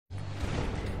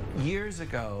Years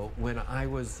ago, when I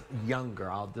was younger,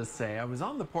 I'll just say, I was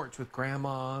on the porch with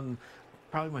Grandma and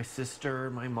probably my sister,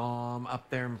 my mom, up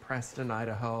there in Preston,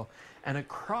 Idaho. And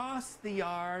across the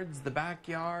yards, the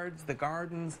backyards, the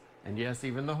gardens, and yes,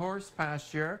 even the horse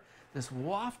pasture, this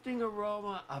wafting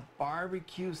aroma of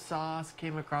barbecue sauce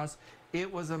came across.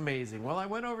 It was amazing. Well, I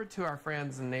went over to our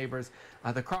friends and neighbors,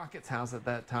 the Crockett's house at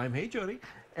that time, hey Jody,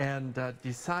 and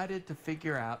decided to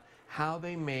figure out how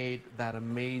they made that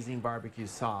amazing barbecue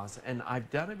sauce. And I've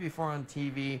done it before on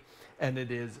TV, and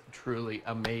it is truly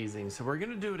amazing. So we're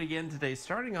gonna do it again today,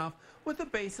 starting off with a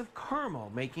base of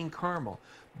caramel, making caramel.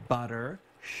 Butter,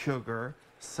 sugar,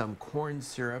 some corn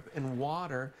syrup, and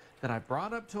water that I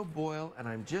brought up to a boil, and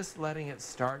I'm just letting it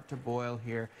start to boil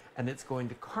here, and it's going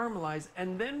to caramelize,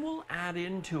 and then we'll add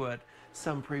into it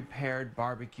some prepared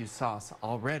barbecue sauce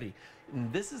already.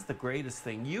 And this is the greatest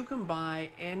thing. You can buy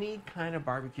any kind of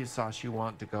barbecue sauce you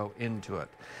want to go into it.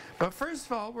 But first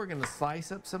of all, we're gonna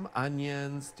slice up some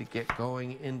onions to get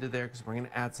going into there, because we're gonna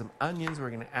add some onions,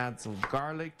 we're gonna add some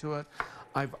garlic to it.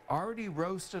 I've already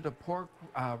roasted a pork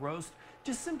roast.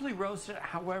 Just simply roast it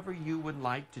however you would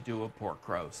like to do a pork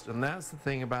roast. And that's the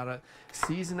thing about it.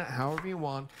 Season it however you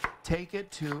want. Take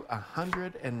it to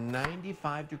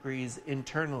 195 degrees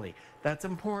internally. That's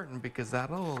important because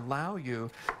that'll allow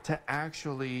you to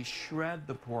actually shred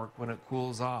the pork when it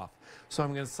cools off. So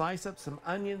I'm going to slice up some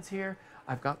onions here.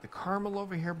 I've got the caramel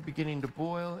over here beginning to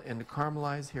boil and to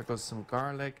caramelize. Here goes some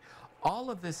garlic.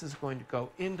 All of this is going to go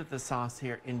into the sauce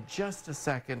here in just a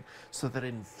second so that it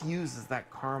infuses that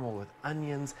caramel with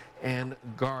onions and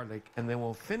garlic. And then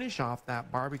we'll finish off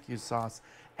that barbecue sauce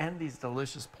and these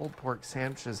delicious pulled pork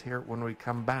sandwiches here when we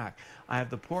come back. I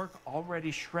have the pork already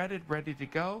shredded, ready to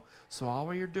go. So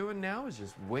all you're doing now is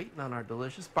just waiting on our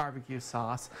delicious barbecue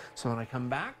sauce. So when I come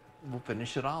back, we'll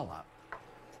finish it all up.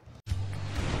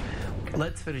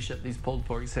 Let's finish up these pulled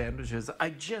pork sandwiches.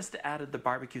 I just added the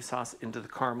barbecue sauce into the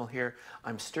caramel here.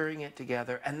 I'm stirring it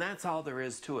together, and that's all there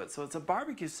is to it. So it's a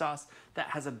barbecue sauce that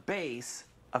has a base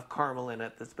of caramel in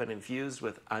it that's been infused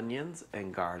with onions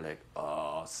and garlic.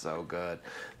 Oh, so good.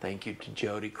 Thank you to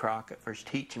Jody Crockett for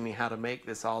teaching me how to make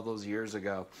this all those years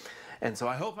ago. And so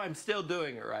I hope I'm still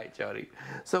doing it right, Jody.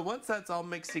 So once that's all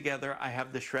mixed together, I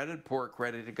have the shredded pork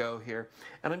ready to go here.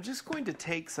 And I'm just going to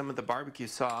take some of the barbecue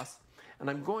sauce and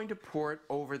I'm going to pour it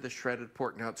over the shredded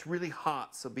pork. Now it's really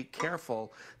hot, so be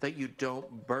careful that you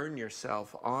don't burn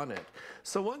yourself on it.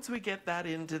 So once we get that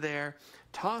into there,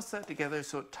 toss that together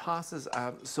so it tosses,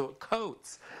 so it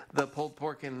coats the pulled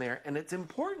pork in there. And it's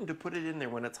important to put it in there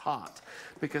when it's hot,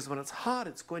 because when it's hot,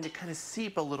 it's going to kind of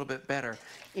seep a little bit better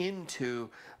into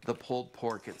the pulled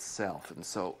pork itself. And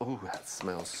so, oh, that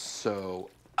smells so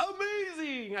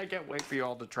amazing! I can't wait for you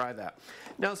all to try that.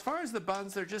 Now, as far as the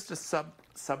buns, they're just a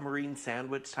submarine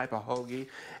sandwich type of hoagie,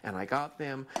 and I got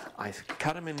them. I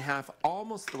cut them in half,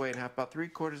 almost the way in half, about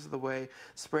 3/4 of the way.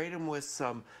 Sprayed them with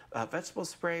some vegetable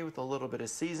spray with a little bit of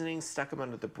seasoning. Stuck them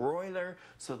under the broiler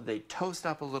so that they toast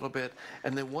up a little bit.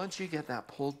 And then once you get that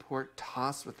pulled pork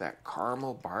tossed with that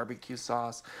caramel barbecue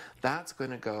sauce, that's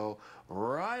going to go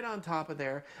right on top of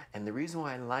there. And the reason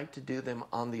why I like to do them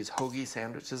on these hoagie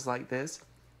sandwiches like this,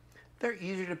 they're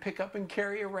easier to pick up and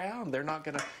carry around. They're not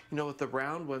gonna, with the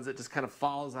round ones, it just kind of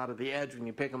falls out of the edge when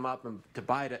you pick them up and to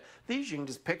bite it. These, you can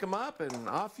just pick them up and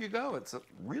off you go. It's a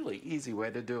really easy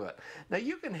way to do it. Now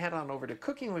you can head on over to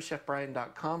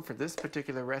cookingwithchefbryan.com for this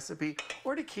particular recipe,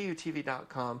 or to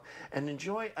KUTV.com and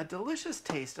enjoy a delicious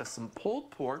taste of some pulled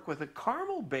pork with a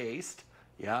caramel-based,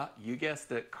 yeah, you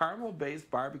guessed it,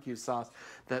 caramel-based barbecue sauce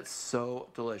that's so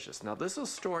delicious. Now, this will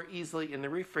store easily in the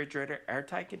refrigerator,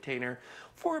 airtight container,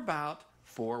 for about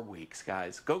 4 weeks,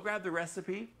 guys. Go grab the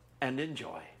recipe and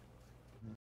enjoy.